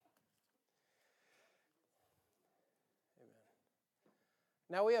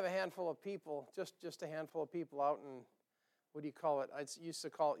Now we have a handful of people, just a handful of people out in, what do you call it? You used to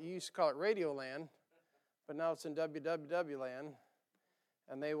call it Radio Land, but now it's in WWW Land,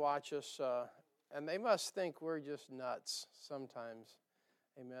 and they watch us, and they must think we're just nuts sometimes.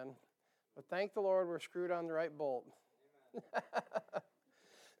 Amen. But thank the Lord we're screwed on the right bolt.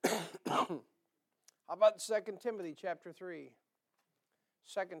 How about 2 Timothy chapter 3?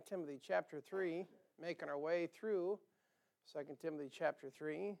 2 Timothy chapter 3, making our way through 2 Timothy chapter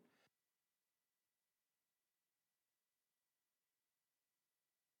 3.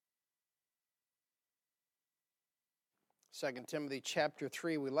 Second Timothy chapter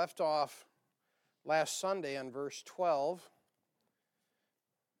 3. We left off last Sunday on verse 12.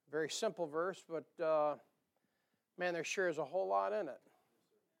 Very simple verse, but man, there sure is a whole lot in it.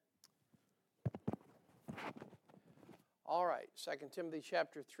 All right, 2 Timothy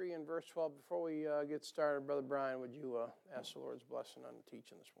chapter 3 and verse 12. Before we get started, Brother Brian, would you ask the Lord's blessing on the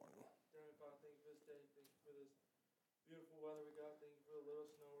teaching this morning? Heavenly Father, thank you for this day. Thank you for this beautiful weather we got. Thank you for the little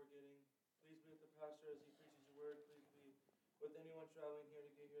snow we're getting. Please be with the pastor as he preaches your word. Please be with anyone traveling here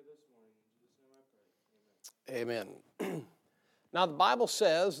to get here this morning. In Jesus' name I pray. Amen. Now the Bible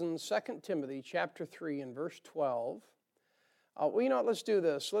says in 2 Timothy chapter 3 and verse 12, well, you know what, let's do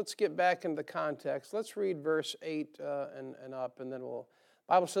this. Let's get back into the context. Let's read verse 8 and up, and then we'll...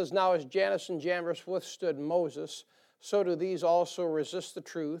 The Bible says, now as Jannes and Jambres withstood Moses, so do these also resist the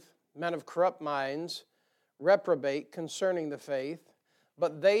truth, men of corrupt minds, reprobate concerning the faith,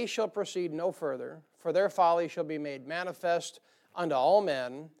 but they shall proceed no further, for their folly shall be made manifest unto all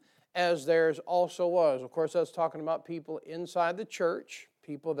men, as theirs also was. Of course, that's talking about people inside the church,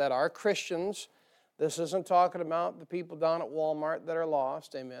 people that are Christians. This isn't talking about the people down at Walmart that are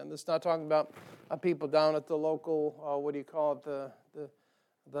lost, amen. This is not talking about people down at the local,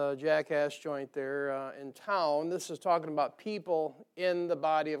 the Jackass joint there in town. This is talking about people in the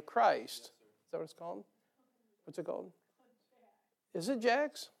body of Christ. Is that what it's called? What's it called? Is it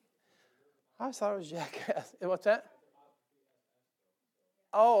Jack's? I thought it was Jackass. What's that?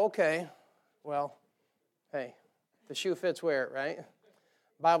 Oh, okay. Well, hey, the shoe fits wear it, right?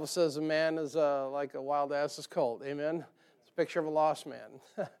 Bible says a man is like a wild ass's colt. Amen? It's a picture of a lost man.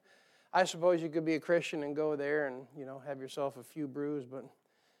 I suppose you could be a Christian and go there and, have yourself a few brews, but,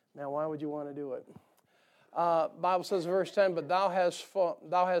 man, why would you want to do it? Bible says in verse 10, but thou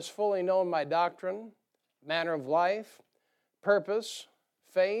hast fully known my doctrine, manner of life, purpose,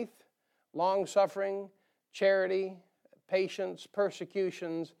 faith, long-suffering, charity, patience,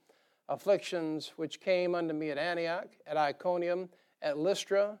 persecutions, afflictions, which came unto me at Antioch, at Iconium, at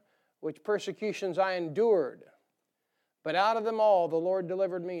Lystra, which persecutions I endured. But out of them all the Lord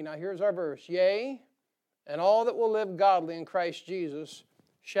delivered me. Now here's our verse. Yea, and all that will live godly in Christ Jesus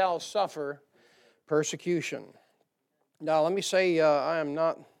shall suffer persecution. Now let me say I'm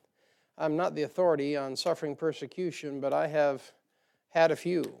not the authority on suffering persecution, but I have had a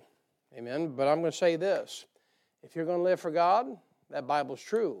few. Amen. But I'm going to say this. If you're going to live for God, that Bible's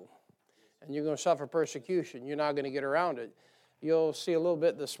true. And you're going to suffer persecution. You're not going to get around it. You'll see a little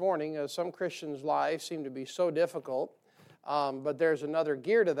bit this morning. Some Christians' lives seem to be so difficult, but there's another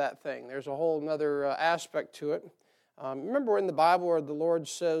gear to that thing. There's a whole other aspect to it. Remember in the Bible where the Lord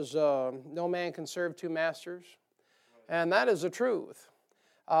says, no man can serve two masters? And that is the truth.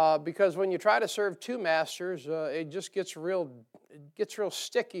 Because when you try to serve two masters, it just gets real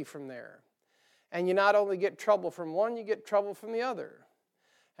sticky from there. And you not only get trouble from one, you get trouble from the other.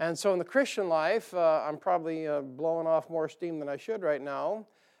 And so in the Christian life, I'm probably blowing off more steam than I should right now.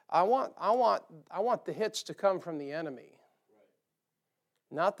 I want the hits to come from the enemy,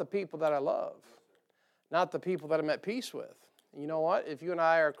 not the people that I love, not the people that I'm at peace with. You know what? If you and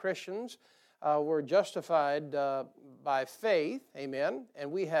I are Christians, we're justified by faith, amen,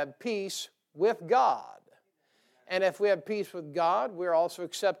 and we have peace with God. And if we have peace with God, we're also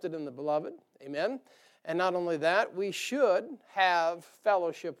accepted in the beloved, amen. And not only that, we should have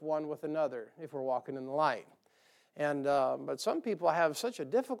fellowship one with another if we're walking in the light. And but some people have such a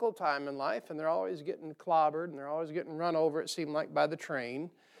difficult time in life, and they're always getting clobbered, and they're always getting run over, it seemed like, by the train.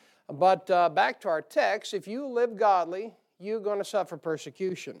 But back to our text, if you live godly, you're going to suffer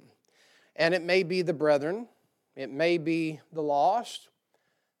persecution. And it may be the brethren. It may be the lost.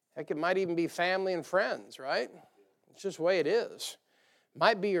 Heck, it might even be family and friends, right? It's just the way it is. It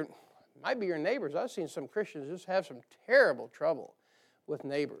might be your neighbors. I've seen some Christians just have some terrible trouble with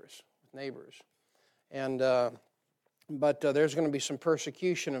neighbors. And but there's going to be some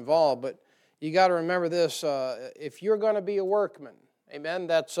persecution involved. But you got to remember this: if you're going to be a workman, amen.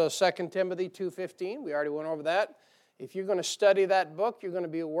 That's 2 Timothy 2:15. We already went over that. If you're going to study that book, you're going to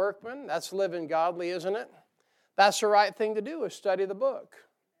be a workman. That's living godly, isn't it? That's the right thing to do, is study the book.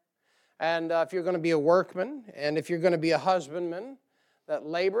 And if you're going to be a workman, and if you're going to be a husbandman that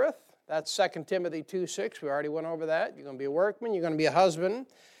laboreth, that's 2 Timothy 2:6. We already went over that. You're going to be a workman, you're going to be a husband.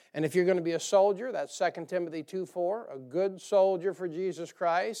 And if you're going to be a soldier, that's 2 Timothy 2:4, a good soldier for Jesus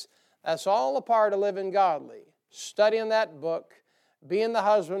Christ. That's all a part of living godly. Studying that book, being the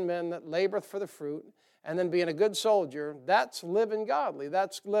husbandman that laboreth for the fruit, and then being a good soldier, that's living godly.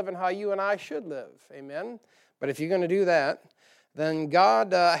 That's living how you and I should live. Amen? But if you're going to do that, then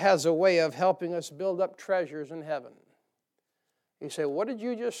God has a way of helping us build up treasures in heaven. You say, what did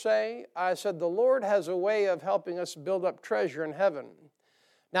you just say? I said, the Lord has a way of helping us build up treasure in heaven.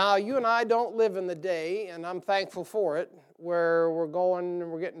 Now, you and I don't live in the day, and I'm thankful for it, where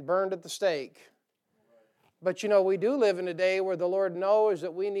we're getting burned at the stake. But, we do live in a day where the Lord knows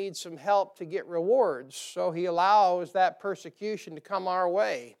that we need some help to get rewards, so He allows that persecution to come our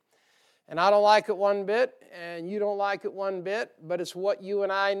way. And I don't like it one bit, and you don't like it one bit, but it's what you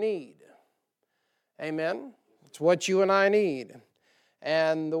and I need. Amen? It's what you and I need.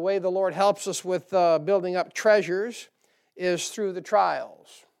 And the way the Lord helps us with building up treasures is through the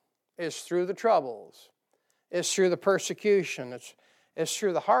trials, is through the troubles, is through the persecution, it's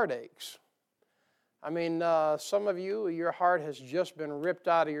through the heartaches. I mean, some of you, your heart has just been ripped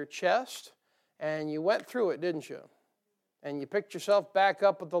out of your chest, and you went through it, didn't you? And you picked yourself back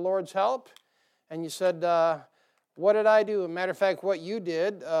up with the Lord's help, and you said, what did I do? As a matter of fact, what you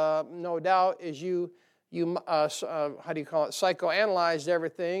did, no doubt, is you psychoanalyzed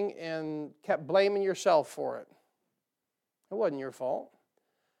everything and kept blaming yourself for it. It wasn't your fault.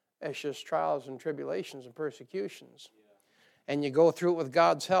 It's just trials and tribulations and persecutions. And you go through it with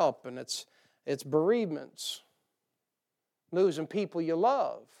God's help, and it's bereavements, losing people you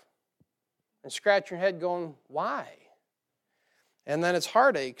love, and scratching your head going, why? And then it's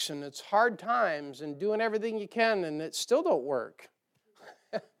heartaches, and it's hard times, and doing everything you can, and it still don't work.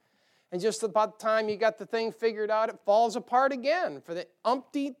 And just about the time you got the thing figured out, it falls apart again. For the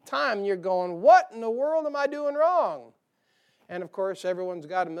umpteenth time, you're going, what in the world am I doing wrong? And of course, everyone's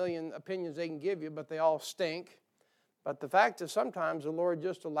got a million opinions they can give you, but they all stink. But the fact is, sometimes the Lord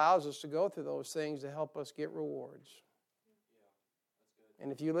just allows us to go through those things to help us get rewards.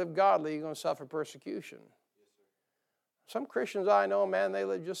 And if you live godly, you're going to suffer persecution. Some Christians I know, man, they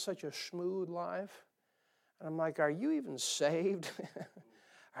live just such a smooth life. And I'm like, are you even saved?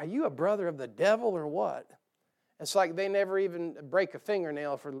 Are you a brother of the devil or what? It's like they never even break a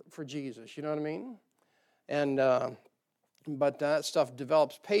fingernail for Jesus, you know what I mean? And but that stuff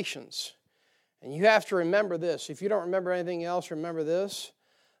develops patience. And you have to remember this. If you don't remember anything else, remember this,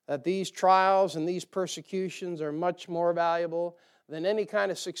 that these trials and these persecutions are much more valuable than any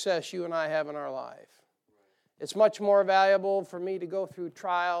kind of success you and I have in our life. It's much more valuable for me to go through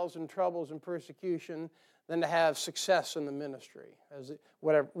trials and troubles and persecution than to have success in the ministry,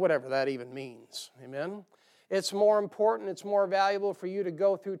 whatever that even means. Amen? It's more important, it's more valuable for you to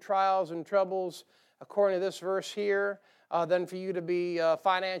go through trials and troubles, according to this verse here, than for you to be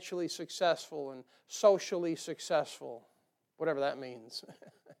financially successful and socially successful, whatever that means.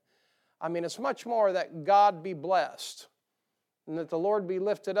 I mean, it's much more that God be blessed and that the Lord be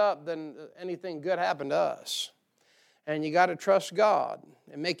lifted up than anything good happen to us. And you got to trust God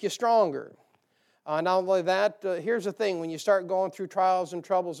and make you stronger. Not only that, here's the thing. When you start going through trials and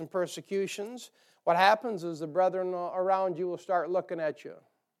troubles and persecutions, what happens is the brethren around you will start looking at you.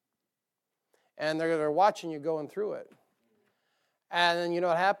 And they're watching you going through it. And then you know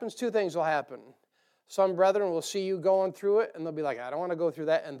what happens? Two things will happen. Some brethren will see you going through it, and they'll be like, I don't want to go through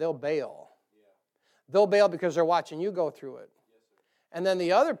that, and they'll bail. They'll bail because they're watching you go through it. And then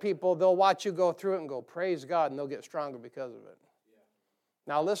the other people, they'll watch you go through it and go, praise God, and they'll get stronger because of it.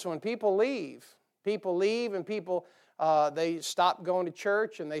 Now listen, when people leave and people, they stop going to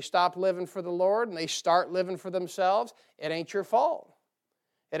church and they stop living for the Lord and they start living for themselves, it ain't your fault.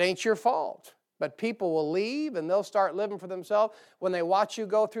 It ain't your fault. But people will leave and they'll start living for themselves when they watch you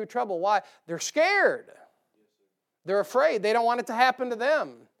go through trouble. Why? They're scared. They're afraid. They don't want it to happen to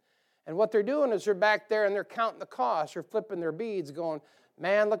them. And what they're doing is they're back there and they're counting the costs or flipping their beads going,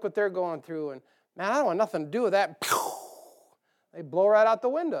 man, look what they're going through. And man, I don't want nothing to do with that. They blow right out the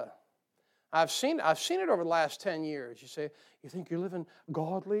window. I've seen it over the last 10 years. You say, you think you're living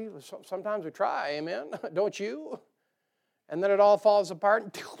godly? Sometimes we try, amen? Don't you? And then it all falls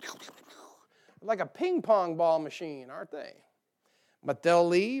apart. Like a ping pong ball machine, aren't they? But they'll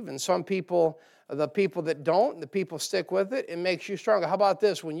leave, and some people, the people that don't, the people stick with it, it makes you stronger. How about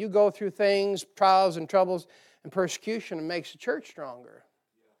this? When you go through things, trials and troubles and persecution, it makes the church stronger.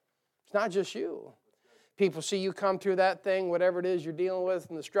 It's not just you. People see you come through that thing, whatever it is you're dealing with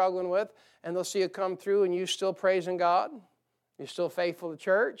and struggling with, and they'll see you come through and you still praising God. You're still faithful to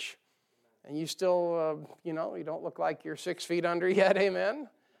church. And you still, you don't look like you're 6 feet under yet, amen?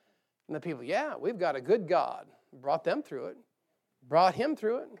 And the people, yeah, we've got a good God. Brought them through it. Brought him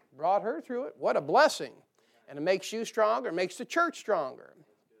through it. Brought her through it. What a blessing. And it makes you stronger. It makes the church stronger.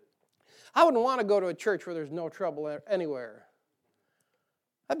 I wouldn't want to go to a church where there's no trouble anywhere.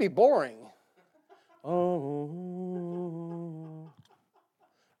 That'd be boring. Oh,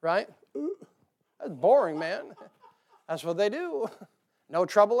 right? That's boring, man. That's what they do. No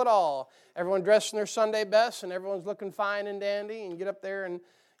trouble at all. Everyone dressed in their Sunday best, and everyone's looking fine and dandy, and get up there and,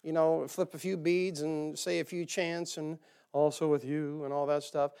 flip a few beads and say a few chants, and also with you, and all that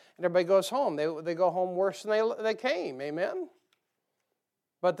stuff. And everybody goes home. They go home worse than they came, amen?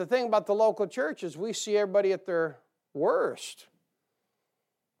 But the thing about the local church is we see everybody at their worst.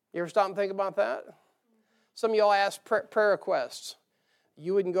 You ever stop and think about that? Some of y'all ask prayer requests.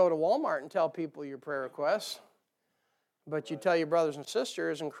 You wouldn't go to Walmart and tell people your prayer requests, but you tell your brothers and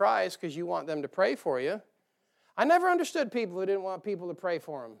sisters in Christ because you want them to pray for you. I never understood people who didn't want people to pray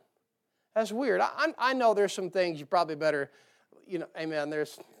for them. That's weird. I know there's some things you probably better, amen,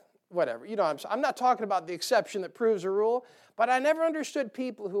 there's whatever. I'm not talking about the exception that proves a rule, but I never understood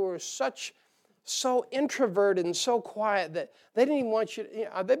people who were so introverted and so quiet that they didn't even want you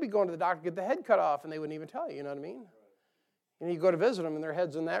to, they'd be going to the doctor to get the head cut off and they wouldn't even tell you, you know what I mean? You go to visit them and their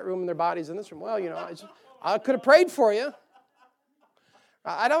head's in that room and their body's in this room. Well, I could have prayed for you.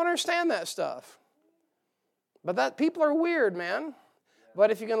 I don't understand that stuff. But people are weird, man.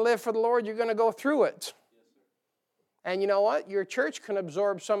 But if you're going to live for the Lord, you're going to go through it. And you know what? Your church can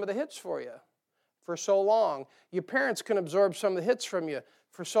absorb some of the hits for you for so long. Your parents can absorb some of the hits from you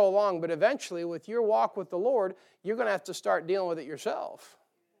for so long. But eventually, with your walk with the Lord, you're going to have to start dealing with it yourself.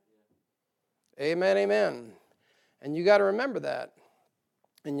 Amen, amen. And you got to remember that.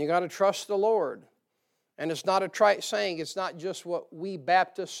 And you got to trust the Lord. And it's not a trite saying. It's not just what we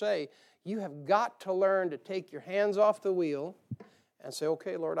Baptists say. You have got to learn to take your hands off the wheel and say,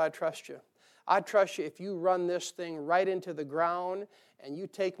 okay, Lord, I trust you. I trust you if you run this thing right into the ground and you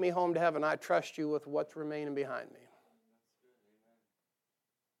take me home to heaven, I trust you with what's remaining behind me.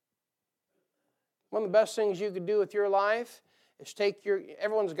 One of the best things you could do with your life is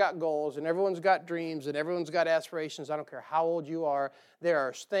everyone's got goals and everyone's got dreams and everyone's got aspirations. I don't care how old you are. There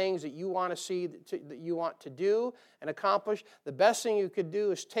are things that you want to see, that you want to do and accomplish. The best thing you could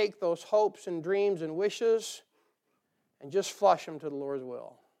do is take those hopes and dreams and wishes and just flush them to the Lord's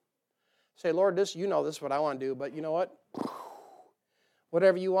will. Say, Lord, this is what I want to do, but you know what?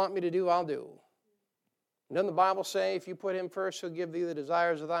 Whatever you want me to do, I'll do. Doesn't the Bible say if you put him first, he'll give thee the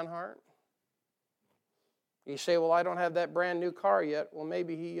desires of thine heart? You say, well, I don't have that brand new car yet. Well,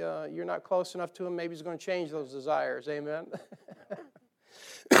 maybe you're not close enough to him. Maybe he's going to change those desires. Amen?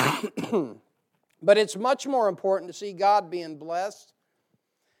 But it's much more important to see God being blessed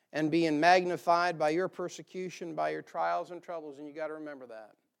and being magnified by your persecution, by your trials and troubles, and you got to remember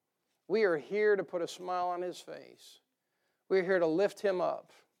that. We are here to put a smile on his face. We're here to lift him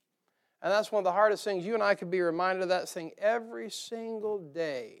up. And that's one of the hardest things. You and I could be reminded of that thing every single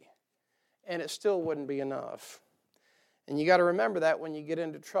day. And it still wouldn't be enough. And you got to remember that when you get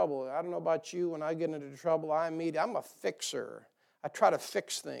into trouble. I don't know about you, when I get into trouble, I'm a fixer. I try to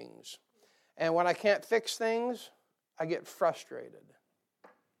fix things. And when I can't fix things, I get frustrated.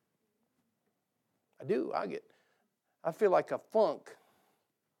 I do. I feel like a funk.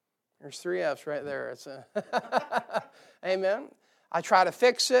 There's 3 F's right there. Amen. I try to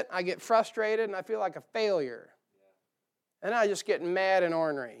fix it, I get frustrated, and I feel like a failure. And I just get mad and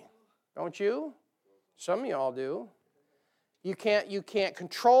ornery. Don't you? Some of y'all do. You can't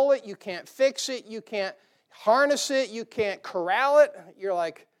control it. You can't fix it. You can't harness it. You can't corral it. You're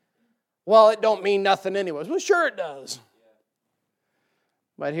like, well, it don't mean nothing anyways. Well, sure it does.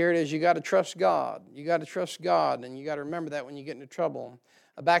 But here it is. You got to trust God. You got to trust God, and you got to remember that when you get into trouble.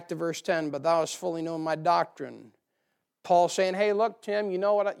 Back to verse 10. But thou hast fully known my doctrine. Paul saying, hey, look, Tim, you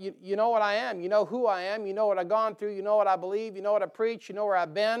know what I am. You know who I am. You know what I've gone through. You know what I believe. You know what I preach. You know where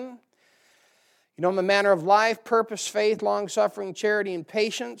I've been. You know my manner of life, purpose, faith, long-suffering, charity, and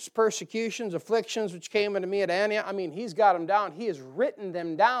patience, persecutions, afflictions, which came unto me at Antioch. I mean, he's got them down. He has written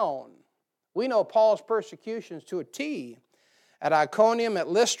them down. We know Paul's persecutions to a T. At Iconium, at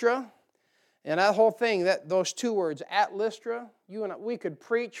Lystra, and that whole thing, those 2 words, at Lystra, we could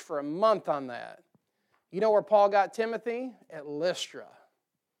preach for a month on that. You know where Paul got Timothy? At Lystra.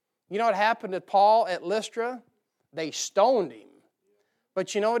 You know what happened to Paul at Lystra? They stoned him.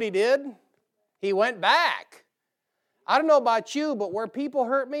 But you know what he did? He went back. I don't know about you, but where people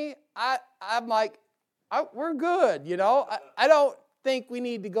hurt me, I'm like, we're good, you know. I don't think we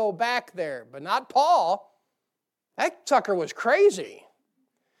need to go back there, but not Paul. That sucker was crazy.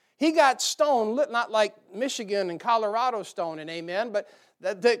 He got stoned, not like Michigan and Colorado stoning, amen, but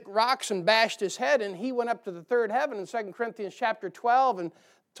the rocks and bashed his head, and he went up to the third heaven in 2 Corinthians chapter 12 and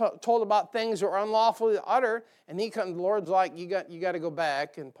told about things that were unlawful to utter, and the Lord's like, you got to go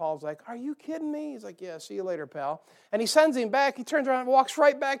back, and Paul's like, are you kidding me? He's like, yeah, see you later, pal. And he sends him back. He turns around and walks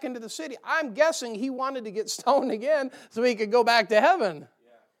right back into the city. I'm guessing he wanted to get stoned again so he could go back to heaven.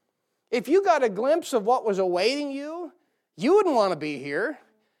 Yeah. If you got a glimpse of what was awaiting you, you wouldn't want to be here.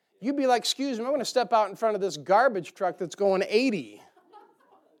 You'd be like, excuse me, I'm going to step out in front of this garbage truck that's going 80.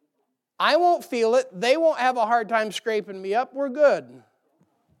 I won't feel it. They won't have a hard time scraping me up. We're good.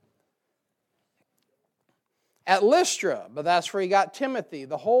 At Lystra, but that's where he got Timothy.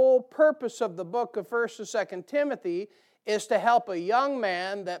 The whole purpose of the book of 1st and 2nd Timothy is to help a young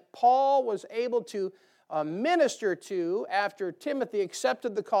man that Paul was able to minister to after Timothy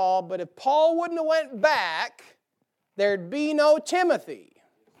accepted the call. But if Paul wouldn't have went back, there'd be no Timothy.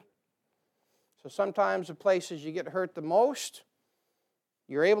 So sometimes the places you get hurt the most,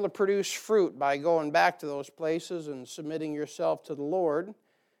 you're able to produce fruit by going back to those places and submitting yourself to the Lord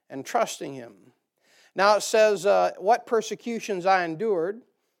and trusting Him. Now it says, what persecutions I endured,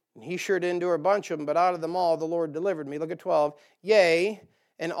 and he sure did endure a bunch of them, but out of them all the Lord delivered me. Look at 12. Yea,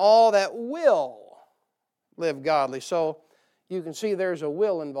 and all that will live godly. So you can see there's a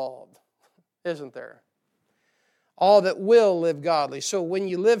will involved, isn't there? All that will live godly. So when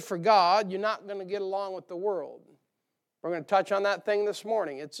you live for God, you're not going to get along with the world. We're going to touch on that thing this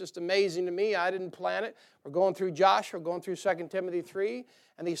morning. It's just amazing to me. I didn't plan it. We're going through Joshua, we're going through 2 Timothy 3,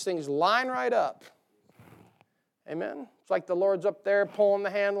 and these things line right up. Amen? It's like the Lord's up there pulling the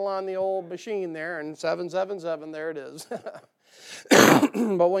handle on the old machine there, and 777, there it is.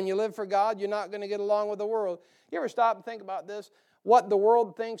 But when you live for God, you're not going to get along with the world. You ever stop and think about this? What the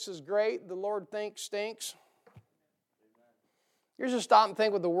world thinks is great, the Lord thinks stinks. You just stop and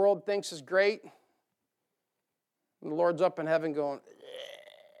think what the world thinks is great. And the Lord's up in heaven going,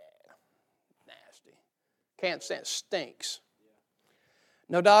 nasty. Can't stand it. Stinks.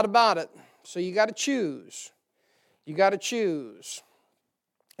 No doubt about it. So you got to choose. You got to choose.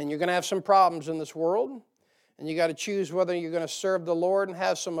 And you're going to have some problems in this world. And you got to choose whether you're going to serve the Lord and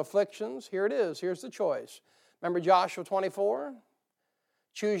have some afflictions. Here it is. Here's the choice. Remember Joshua 24?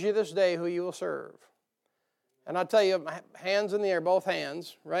 Choose you this day who you will serve. And I'll tell you, hands in the air, both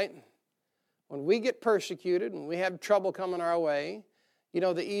hands, right? When we get persecuted and we have trouble coming our way, you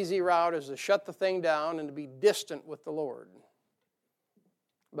know, the easy route is to shut the thing down and to be distant with the Lord.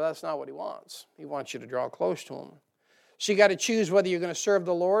 But that's not what He wants. He wants you to draw close to Him. So you got to choose whether you're going to serve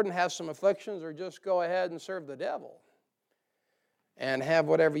the Lord and have some afflictions or just go ahead and serve the devil and have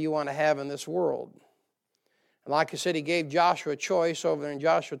whatever you want to have in this world. And like I said, He gave Joshua a choice over there in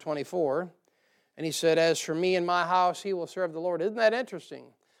Joshua 24. And He said, as for me and my house, he will serve the Lord. Isn't that interesting?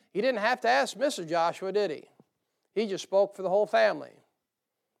 He didn't have to ask Mrs. Joshua, did he? He just spoke for the whole family. And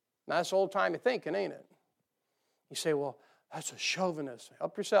that's old-timey thinking, ain't it? You say, well, that's a chauvinist.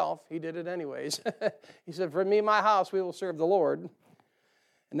 Help yourself. He did it anyways. He said, for me and my house, we will serve the Lord.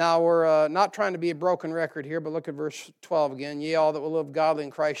 Now, we're not trying to be a broken record here, but look at verse 12 again. Ye all that will live godly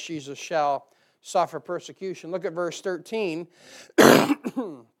in Christ Jesus shall suffer persecution. Look at verse 13.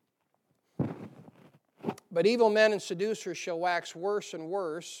 But evil men and seducers shall wax worse and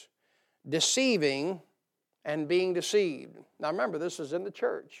worse, deceiving and being deceived. Now remember, this is in the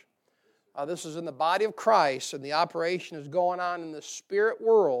church. This is in the body of Christ, and the operation is going on in the spirit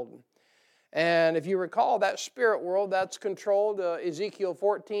world. And if you recall, that spirit world, that's controlled, Ezekiel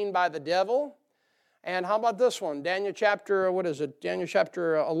 14, by the devil. And how about this one? Daniel chapter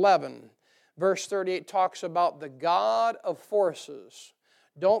 11, verse 38 talks about the God of forces.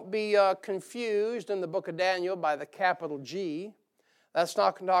 Don't be confused in the book of Daniel by the capital G. That's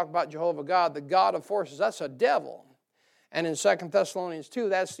not going to talk about Jehovah God. The God of forces, that's a devil. And in 2 Thessalonians 2,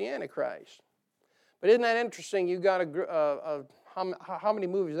 that's the Antichrist. But isn't that interesting? You got how many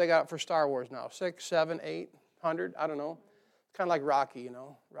movies they got for Star Wars now? 6, 7, 800? I don't know. Kind of like Rocky, you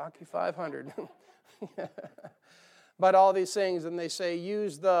know. Rocky 500. But all these things, and they say,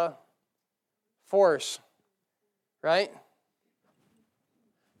 use the force. Right?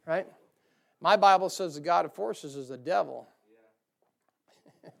 Right? My Bible says the God of forces is the devil.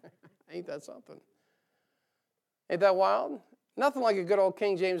 Yeah. Ain't that something? Ain't that wild? Nothing like a good old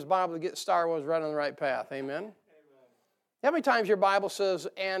King James Bible to get Star Wars right on the right path. Amen? Amen. How many times your Bible says,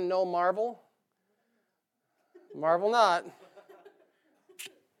 and no marvel? Marvel not.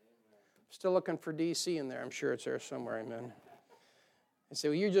 Still looking for DC in there. I'm sure it's there somewhere. Amen. You say,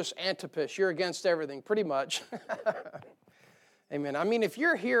 well, you're just Antipas. You're against everything, pretty much. Amen. I mean, if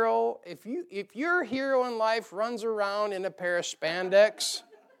your hero in life runs around in a pair of spandex,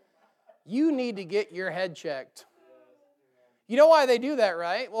 you need to get your head checked. You know why they do that,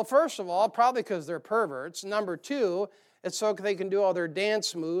 right? Well, first of all, probably because they're perverts. Number two, it's so they can do all their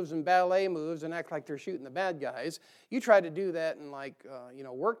dance moves and ballet moves and act like they're shooting the bad guys. You try to do that in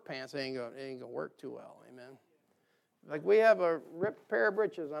work pants, it ain't gonna work too well. Amen. Like we have a ripped pair of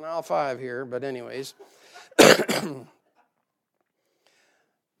britches on aisle 5 here, but anyways.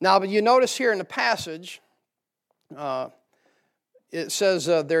 Now, but you notice here in the passage, it says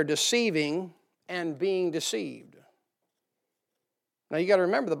they're deceiving and being deceived. Now, you got to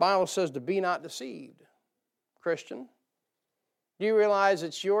remember, the Bible says to be not deceived, Christian. Do you realize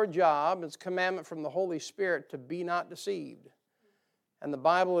it's your job, it's a commandment from the Holy Spirit to be not deceived? And the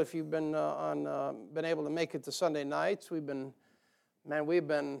Bible, if you've been able to make it to Sunday nights, we've been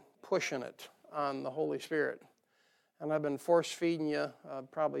pushing it on the Holy Spirit. And I've been force-feeding you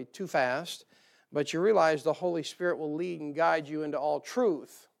probably too fast. But you realize the Holy Spirit will lead and guide you into all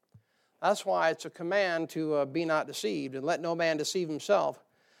truth. That's why it's a command to be not deceived and let no man deceive himself.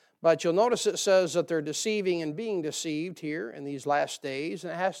 But you'll notice it says that they're deceiving and being deceived here in these last days.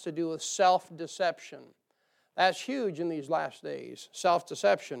 And it has to do with self-deception. That's huge in these last days.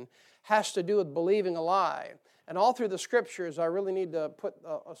 Self-deception has to do with believing a lie. And all through the Scriptures, I really need to put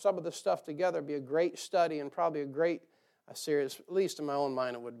some of this stuff together. It'd be a great study and probably a series, at least in my own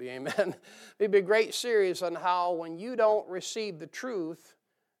mind it would be, amen. It'd be a great series on how when you don't receive the truth,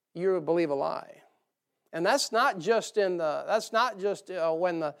 you believe a lie. And that's not just when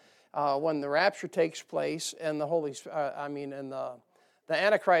the rapture takes place and the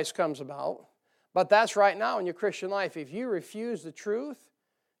Antichrist comes about, but that's right now in your Christian life. If you refuse the truth,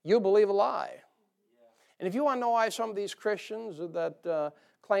 you'll believe a lie. And if you want to know why some of these Christians that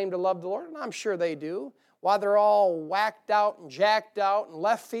claim to love the Lord, and I'm sure they do, why they're all whacked out and jacked out and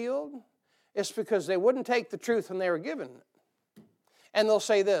left field, it's because they wouldn't take the truth when they were given it. And they'll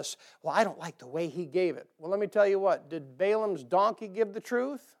say this, well, I don't like the way he gave it. Well, let me tell you what, did Balaam's donkey give the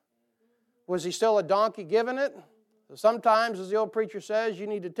truth? Was he still a donkey giving it? So sometimes, as the old preacher says, you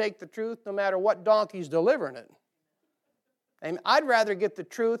need to take the truth no matter what donkey's delivering it. And I'd rather get the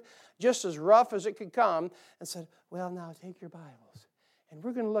truth just as rough as it could come and said, well, now take your Bibles, and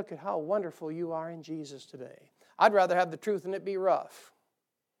we're going to look at how wonderful you are in Jesus today. I'd rather have the truth and it be rough.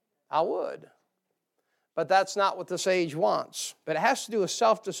 I would. But that's not what this age wants. But it has to do with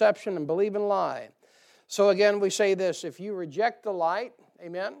self-deception and believing lie. So again, we say this, if you reject the light,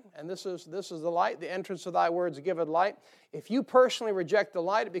 amen, and this is the light, the entrance of thy words giveth light. If you personally reject the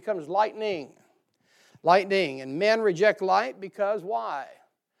light, it becomes lightning. Lightning. And men reject light because why?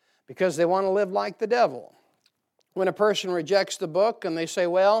 Because they want to live like the devil. When a person rejects the book and they say,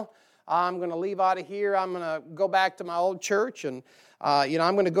 well, I'm going to leave out of here, I'm going to go back to my old church, and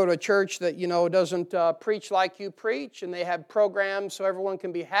I'm going to go to a church that, doesn't preach like you preach, and they have programs so everyone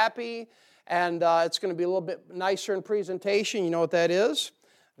can be happy, and it's going to be a little bit nicer in presentation. You know what that is?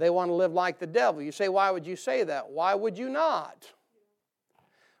 They want to live like the devil. You say, why would you say that? Why would you not?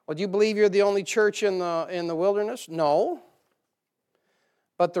 Well, do you believe you're the only church in the wilderness? No.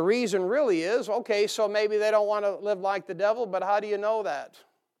 But the reason really is, okay, so maybe they don't want to live like the devil, but how do you know that?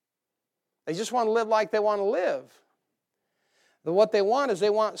 They just want to live like they want to live. What they want is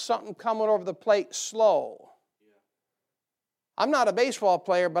they want something coming over the plate slow. I'm not a baseball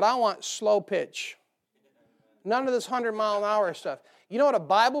player, but I want slow pitch. None of this 100-mile-an-hour stuff. You know what a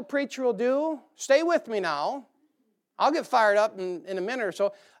Bible preacher will do? Stay with me now. I'll get fired up in a minute or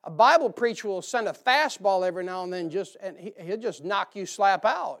so. A Bible preacher will send a fastball every now and then, he'll just knock you slap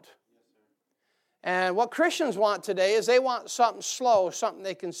out. And what Christians want today is they want something slow, something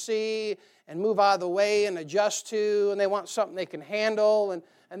they can see and move out of the way and adjust to, and they want something they can handle, and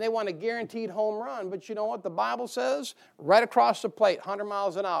they want a guaranteed home run. But you know what the Bible says? Right across the plate, 100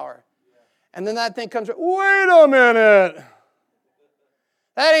 miles an hour. And then that thing comes, wait a minute.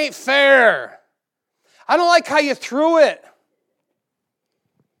 That ain't fair. I don't like how you threw it.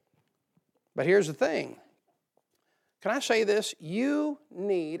 But here's the thing. Can I say this? I'm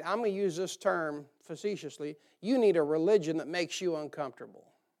going to use this term facetiously, you need a religion that makes you uncomfortable.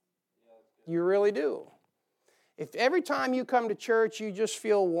 You really do. If every time you come to church you just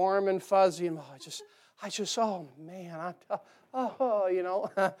feel warm and fuzzy and oh man,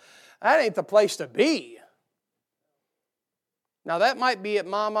 that ain't the place to be. Now that might be at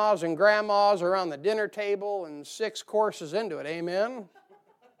mama's and grandma's around the dinner table and 6 courses into it, amen?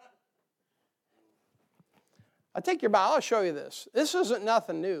 I'll take your Bible, I'll show you this. This isn't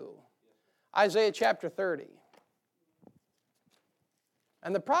nothing new. Isaiah chapter 30.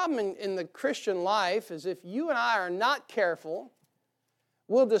 And the problem in the Christian life is if you and I are not careful,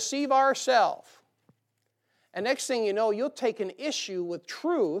 we'll deceive ourselves. And next thing you know, you'll take an issue with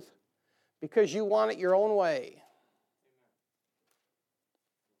truth because you want it your own way.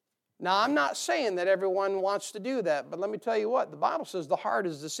 Now, I'm not saying that everyone wants to do that, but let me tell you what. The Bible says the heart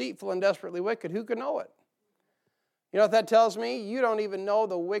is deceitful and desperately wicked. Who can know it? You know what that tells me? You don't even know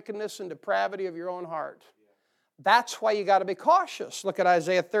the wickedness and depravity of your own heart. That's why you got to be cautious. Look at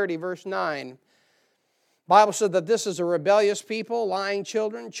Isaiah 30, verse 9. The Bible said that this is a rebellious people, lying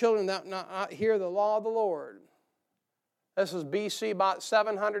children, children that not hear the law of the Lord. This is BC, about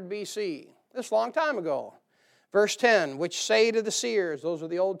 700 BC. This is a long time ago. Verse 10, which say to the seers, those are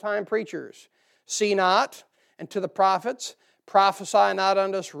the old-time preachers, see not, and to the prophets, prophesy not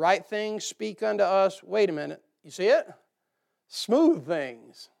unto us right things, speak unto us. Wait a minute, you see it? Smooth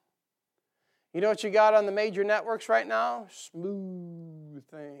things. You know what you got on the major networks right now? Smooth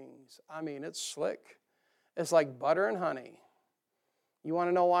things. I mean, it's slick. It's like butter and honey. You want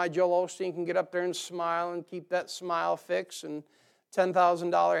to know why Joel Osteen can get up there and smile and keep that smile fixed and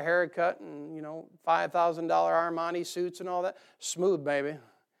 $10,000 haircut and, $5,000 Armani suits and all that? Smooth, baby.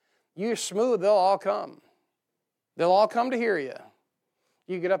 You're smooth, they'll all come. They'll all come to hear you.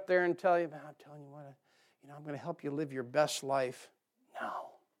 You get up there and tell you, man, I'm telling you what, I'm going to help you live your best life now.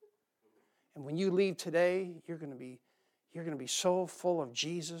 And when you leave today, you're going to be so full of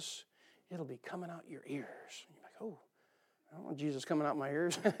Jesus, it'll be coming out your ears. And you're like, oh, I don't want Jesus coming out my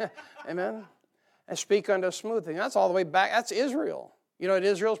ears. Amen. And speak unto a smooth thing. That's all the way back. That's Israel. You know what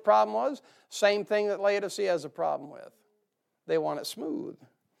Israel's problem was? Same thing that Laodicea has a problem with. They want it smooth.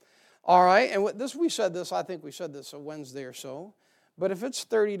 All right, and I think we said this a Wednesday or so. But if it's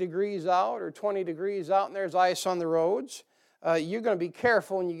 30 degrees out or 20 degrees out and there's ice on the roads, you're going to be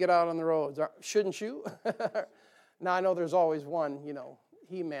careful when you get out on the roads, shouldn't you? Now, I know there's always one,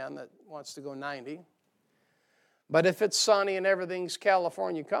 He-Man that wants to go 90. But if it's sunny and everything's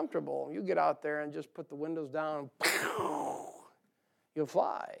California comfortable, you get out there and just put the windows down, you'll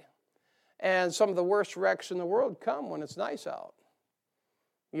fly. And some of the worst wrecks in the world come when it's nice out.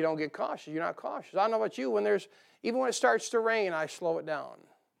 You don't get cautious. You're not cautious. I don't know about you. Even when it starts to rain, I slow it down.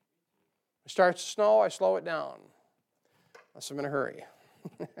 It starts to snow, I slow it down. Unless I'm in a hurry.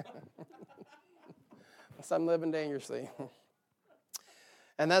 Unless I'm living dangerously.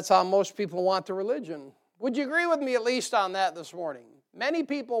 And that's how most people want their religion. Would you agree with me at least on that this morning? Many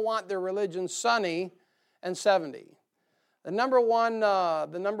people want their religion sunny and 70. The number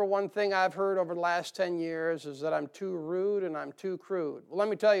one thing I've heard over the last 10 years is that I'm too rude and I'm too crude. Well, let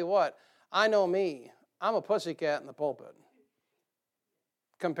me tell you what. I know me. I'm a pussycat in the pulpit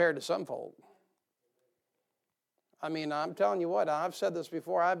compared to some folk. I mean, I'm telling you what, I've said this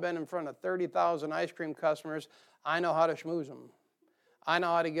before. I've been in front of 30,000 ice cream customers. I know how to schmooze them. I know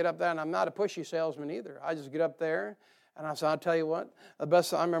how to get up there, and I'm not a pushy salesman either. I just get up there, and I'll tell you what,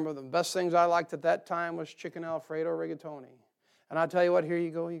 I remember the best things I liked at that time was chicken Alfredo rigatoni. And I'll tell you what, here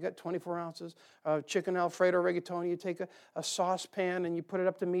you go. You got 24 ounces of chicken Alfredo rigatoni. You take a saucepan, and you put it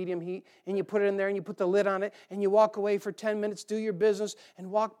up to medium heat, and you put it in there, and you put the lid on it, and you walk away for 10 minutes, do your business,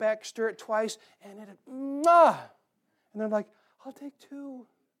 and walk back, stir it twice, and and they're like, I'll take 2.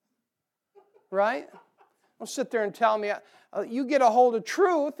 Right? Don't sit there and tell me. You get a hold of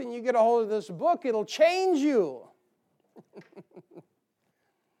truth and you get a hold of this book, it'll change you.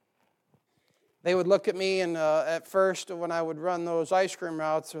 They would look at me and at first when I would run those ice cream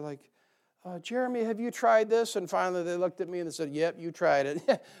routes, they're like, Jeremy, have you tried this? And finally they looked at me and they said, yep, you tried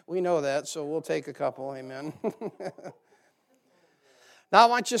it. We know that, so we'll take a couple. Amen. Now I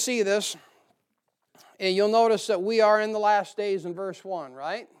want you to see this. And you'll notice that we are in the last days in verse 1,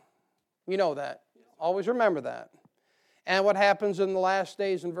 right? You know that. Always remember that. And what happens in the last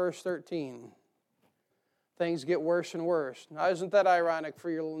days in verse 13? Things get worse and worse. Now, isn't that ironic for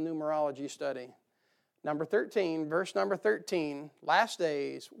your little numerology study? Verse number 13, last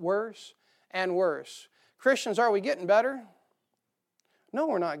days, worse and worse. Christians, are we getting better? No,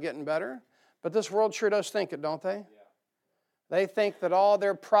 we're not getting better. But this world sure does think it, don't they? Yeah. They think that all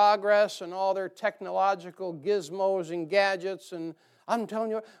their progress and all their technological gizmos and gadgets, and I'm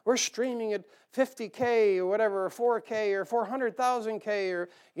telling you, we're streaming at 50K or whatever, or 4K or 400,000K, or,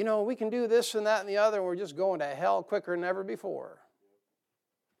 we can do this and that and the other, and we're just going to hell quicker than ever before.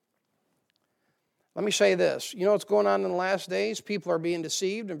 Let me say this. You know what's going on in the last days? People are being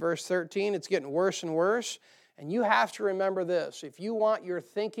deceived. In verse 13, it's getting worse and worse. And you have to remember this. If you want your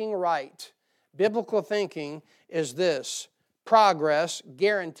thinking right, biblical thinking is this. Progress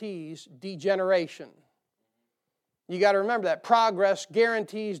guarantees degeneration. You got to remember that. Progress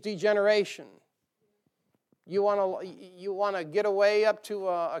guarantees degeneration. You want to get away up to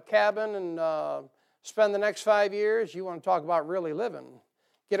a cabin and spend the next 5 years? You want to talk about really living.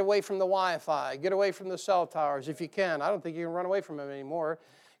 Get away from the Wi-Fi. Get away from the cell towers if you can. I don't think you can run away from them anymore.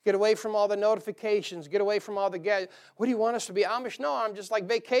 Get away from all the notifications. Get away from all the gadgets. What do you want us to be, Amish? No, I'm just like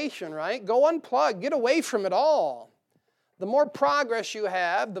vacation, right? Go unplug. Get away from it all. The more progress you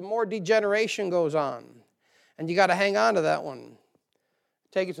have, the more degeneration goes on. And you got to hang on to that one.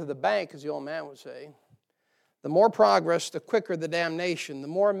 Take it to the bank, as the old man would say. The more progress, the quicker the damnation. The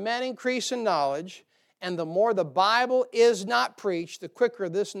more men increase in knowledge, and the more the Bible is not preached, the quicker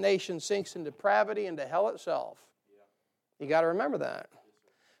this nation sinks into depravity and to hell itself. You got to remember that.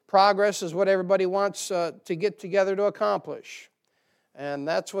 Progress is what everybody wants to get together to accomplish. And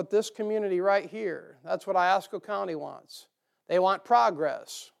that's what this community right here, that's what Iosco County wants. They want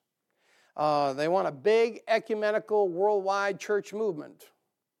progress. They want a big ecumenical worldwide church movement.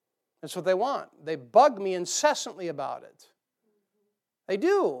 That's what they want. They bug me incessantly about it. They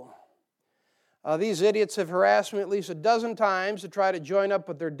do. These idiots have harassed me at least a dozen times to try to join up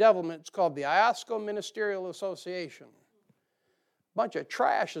with their devilment. It's called the Iosco Ministerial Association. Bunch of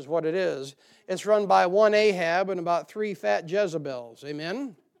trash is what it is. It's run by one Ahab and about 3 fat Jezebels.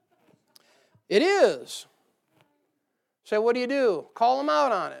 Amen? It is. So what do? Call them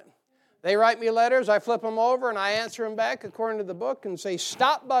out on it. They write me letters, I flip them over, and I answer them back according to the book and say,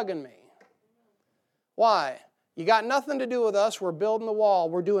 stop bugging me. Why? You got nothing to do with us. We're building the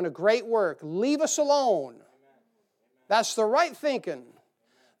wall. We're doing a great work. Leave us alone. That's the right thinking.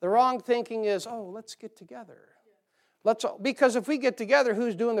 The wrong thinking is, let's get together. Because if we get together,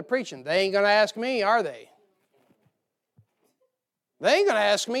 who's doing the preaching? They ain't going to ask me, are they? They ain't going to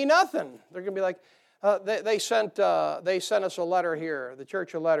ask me nothing. They're going to be like, they sent us a letter here, the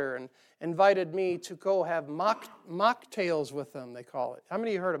church a letter, and invited me to go have mocktails with them, they call it. How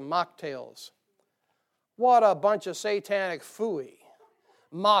many of you heard of mocktails? What a bunch of satanic phooey.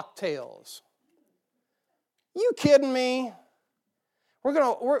 Mocktails. You kidding me? We're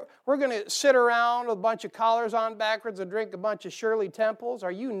gonna sit around with a bunch of collars on backwards and drink a bunch of Shirley Temples?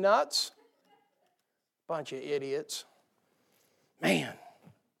 Are you nuts? Bunch of idiots. Man.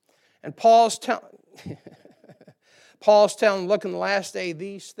 And Paul's telling them, look, in the last day,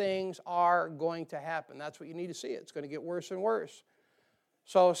 these things are going to happen. That's what you need to see. It's going to get worse and worse.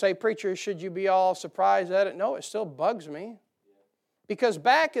 So say, preacher, should you be all surprised at it? No, it still bugs me. Because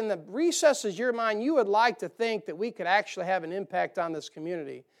back in the recesses of your mind, you would like to think that we could actually have an impact on this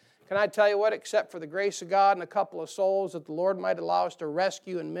community. Can I tell you what? Except for the grace of God and a couple of souls that the Lord might allow us to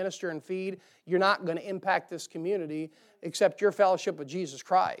rescue and minister and feed, you're not going to impact this community except your fellowship with Jesus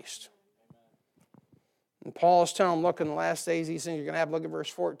Christ. And Paul's telling them, look, in the last days, these things you're going to have. Look at verse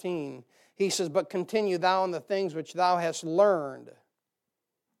 14. He says, but continue thou in the things which thou hast learned.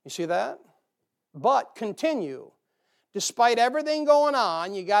 You see that? But continue. Despite everything going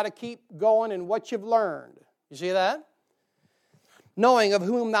on, you got to keep going in what you've learned. You see that? Knowing of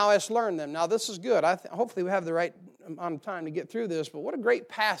whom thou hast learned them. Now, this is good. Hopefully we have the right amount of time to get through this, but what a great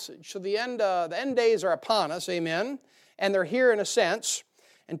passage. So the end days are upon us, amen, and they're here in a sense.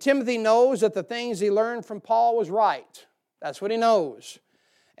 And Timothy knows that the things he learned from Paul was right. That's what he knows.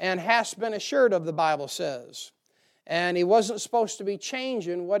 And has been assured of, the Bible says. And he wasn't supposed to be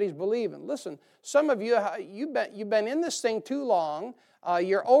changing what he's believing. Listen, some of you, you've been in this thing too long.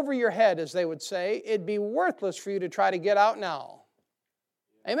 You're over your head, as they would say. It'd be worthless for you to try to get out now.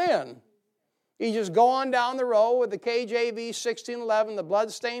 Amen. You just go on down the road with the KJV 1611, the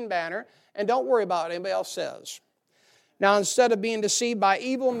bloodstained banner, and don't worry about what anybody else says. Now, instead of being deceived by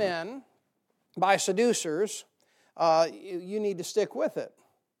evil men, by seducers, you need to stick with it.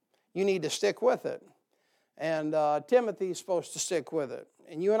 You need to stick with it. And Timothy's supposed to stick with it.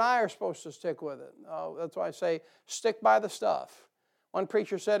 And you and I are supposed to stick with it. That's why I say, stick by the stuff. One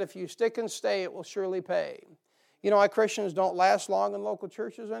preacher said, if you stick and stay, it will surely pay. You know why Christians don't last long in local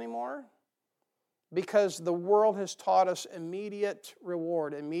churches anymore? Because the world has taught us immediate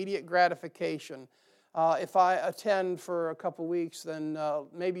reward, immediate gratification. If I attend for a couple weeks, then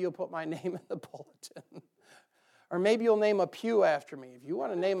maybe you'll put my name in the bulletin. Or maybe you'll name a pew after me. If you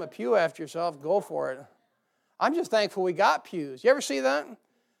want to name a pew after yourself, go for it. I'm just thankful we got pews. You ever see that?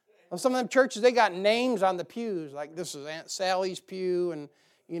 Well, some of them churches, they got names on the pews. Like this is Aunt Sally's pew, and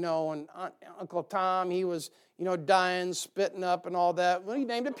and Uncle Tom, he was, dying, spitting up and all that. Well, he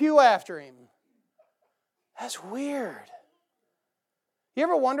named a pew after him. That's weird. You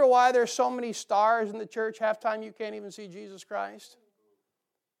ever wonder why there's so many stars in the church? Half time you can't even see Jesus Christ.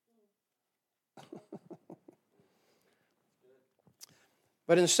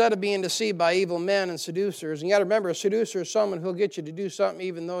 But instead of being deceived by evil men and seducers, and you got to remember, a seducer is someone who'll get you to do something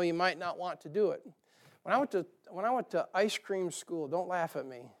even though you might not want to do it. When I went to ice cream school, don't laugh at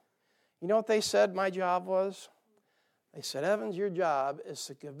me. You know what they said my job was? They said, Evans, your job is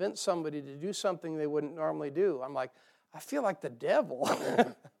to convince somebody to do something they wouldn't normally do. I'm like, I feel like the devil.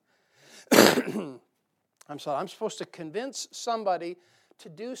 I'm supposed to convince somebody to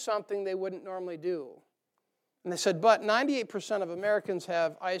do something they wouldn't normally do. And they said, but 98% of Americans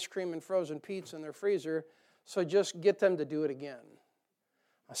have ice cream and frozen pizza in their freezer, so just get them to do it again.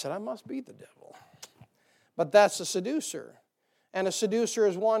 I said, I must be the devil. But that's a seducer. And a seducer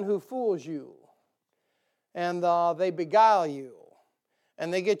is one who fools you. And they beguile you.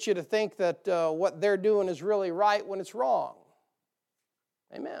 And they get you to think that what they're doing is really right when it's wrong.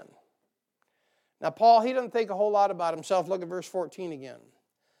 Amen. Now, Paul, he doesn't think a whole lot about himself. Look at verse 14 again.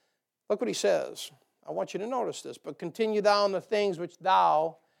 Look what he says. I want you to notice this. But continue thou in the things which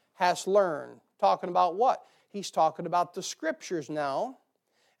thou hast learned. Talking about what? He's talking about the Scriptures now.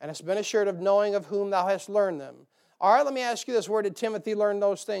 And it's been assured of knowing of whom thou hast learned them. All right, let me ask you this. Where did Timothy learn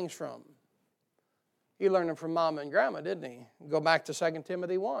those things from? He learned them from Mama and Grandma, didn't he? Go back to 2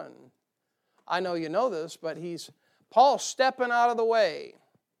 Timothy 1. I know you know this, but Paul's stepping out of the way.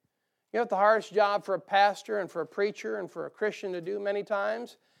 You know what the hardest job for a pastor and for a preacher and for a Christian to do many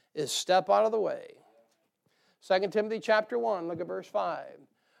times is step out of the way. 2 Timothy chapter 1, look at verse 5.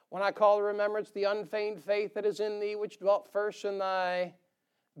 When I call to remembrance the unfeigned faith that is in thee, which dwelt first in thy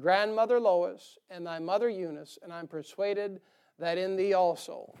grandmother Lois and thy mother Eunice, and I'm persuaded that in thee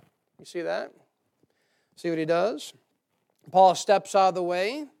also. You see that? See what he does? Paul steps out of the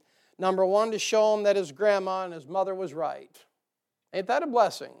way. Number one, to show him that his grandma and his mother was right. Ain't that a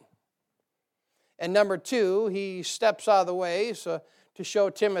blessing? And number two, he steps out of the way so to show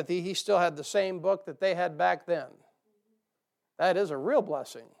Timothy he still had the same book that they had back then. That is a real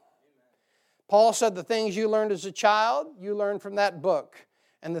blessing. Paul said the things you learned as a child, you learned from that book.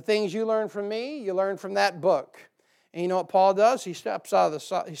 And the things you learned from me, you learned from that book. And you know what Paul does? He steps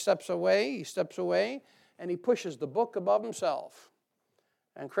away, and he pushes the book above himself.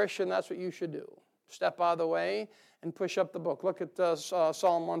 And Christian, that's what you should do. Step out of the way and push up the book. Look at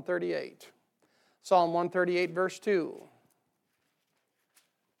Psalm 138. Psalm 138, verse 2.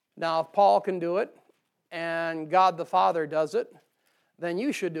 Now, if Paul can do it, and God the Father does it, then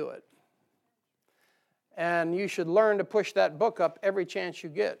you should do it. And you should learn to push that book up every chance you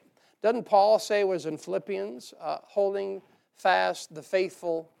get. Doesn't Paul say it was in Philippians, holding fast the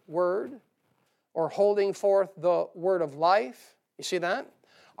faithful word, or holding forth the word of life? You see that?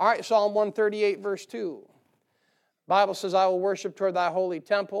 All right, Psalm 138, verse 2. Bible says, I will worship toward thy holy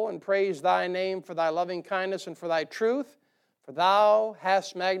temple and praise thy name for thy loving kindness and for thy truth, for thou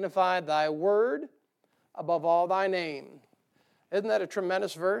hast magnified thy word above all thy name. Isn't that a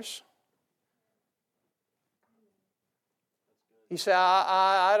tremendous verse? You say,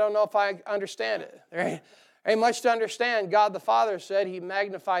 I don't know if I understand it. There ain't much to understand. God the Father said he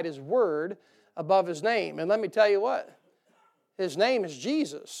magnified his word above his name. And let me tell you what. His name is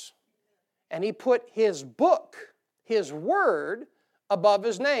Jesus. And he put his book, his word, above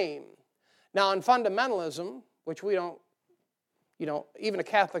his name. Now in fundamentalism, which we don't, even a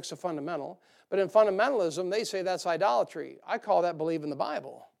Catholic's a fundamental, but in fundamentalism, they say that's idolatry. I call that believing the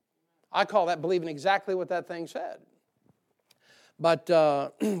Bible. I call that believing exactly what that thing said. But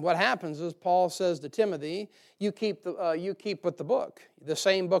what happens is Paul says to Timothy, you keep with the book. The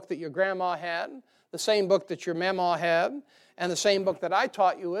same book that your grandma had, the same book that your mama had, and the same book that I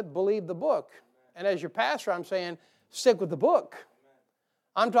taught you with, believe the book. And as your pastor, I'm saying, stick with the book.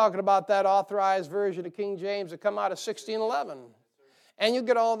 I'm talking about that authorized version of King James that come out of 1611. And you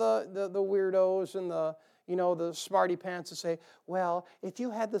get all the weirdos and the smarty pants that say, well, if you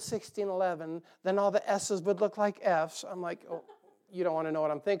had the 1611, then all the S's would look like F's. I'm like, oh, you don't want to know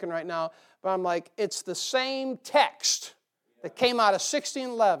what I'm thinking right now. But I'm like, it's the same text that came out of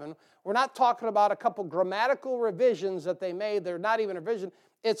 1611. We're not talking about a couple grammatical revisions that they made. They're not even a revision.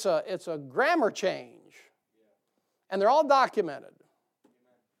 It's a grammar change. And they're all documented.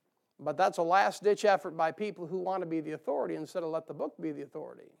 But that's a last-ditch effort by people who want to be the authority instead of let the book be the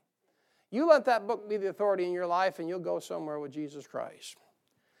authority. You let that book be the authority in your life and you'll go somewhere with Jesus Christ.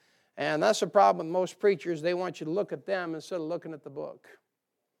 And that's the problem with most preachers. They want you to look at them instead of looking at the book.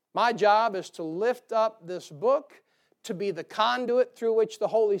 My job is to lift up this book, to be the conduit through which the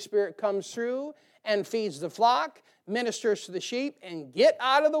Holy Spirit comes through and feeds the flock, ministers to the sheep, and get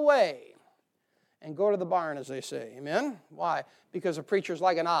out of the way and go to the barn, as they say. Amen? Why? Because a preacher's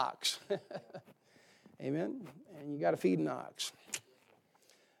like an ox. Amen? And you got to feed an ox.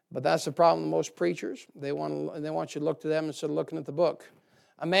 But that's the problem with most preachers. They want you to look to them instead of looking at the book.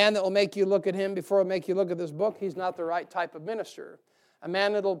 A man that will make you look at him before he'll make you look at this book, he's not the right type of minister. A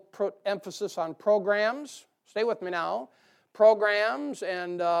man that'll put emphasis on programs. Stay with me now. Programs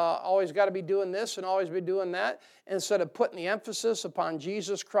and always got to be doing this and always be doing that, instead of putting the emphasis upon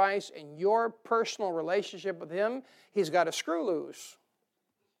Jesus Christ and your personal relationship with Him. He's got a screw loose.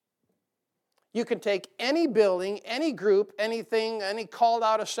 You can take any building, any group, anything, any called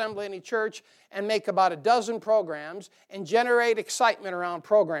out assembly, any church, and make about a dozen programs and generate excitement around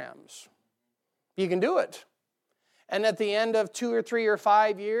programs. You can do it. And at the end of 2 or 3 or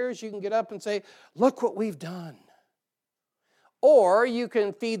 5 years, you can get up and say, look what we've done. Or you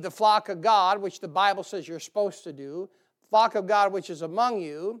can feed the flock of God, which the Bible says you're supposed to do, flock of God which is among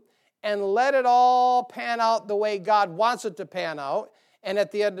you, and let it all pan out the way God wants it to pan out. And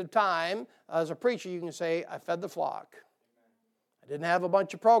at the end of time, as a preacher, you can say, I fed the flock. I didn't have a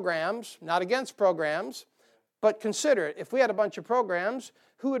bunch of programs, not against programs, but consider it. If we had a bunch of programs,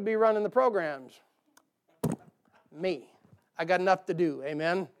 who would be running the programs? Me. I got enough to do.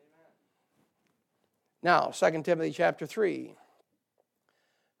 Amen? Now, 2 Timothy chapter 3.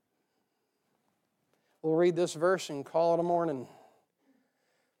 We'll read this verse and call it a morning.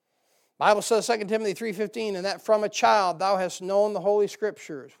 Bible says, 2 Timothy 3:15, and that from a child thou hast known the Holy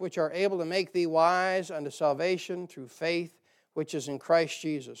Scriptures, which are able to make thee wise unto salvation through faith, which is in Christ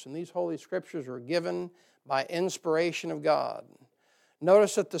Jesus. And these Holy Scriptures were given by inspiration of God.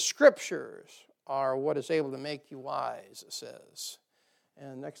 Notice that the Scriptures are what is able to make you wise, it says.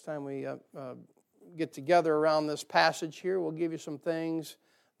 And next time we get together around this passage here, we'll give you some things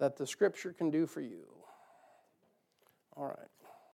that the Scripture can do for you. All right.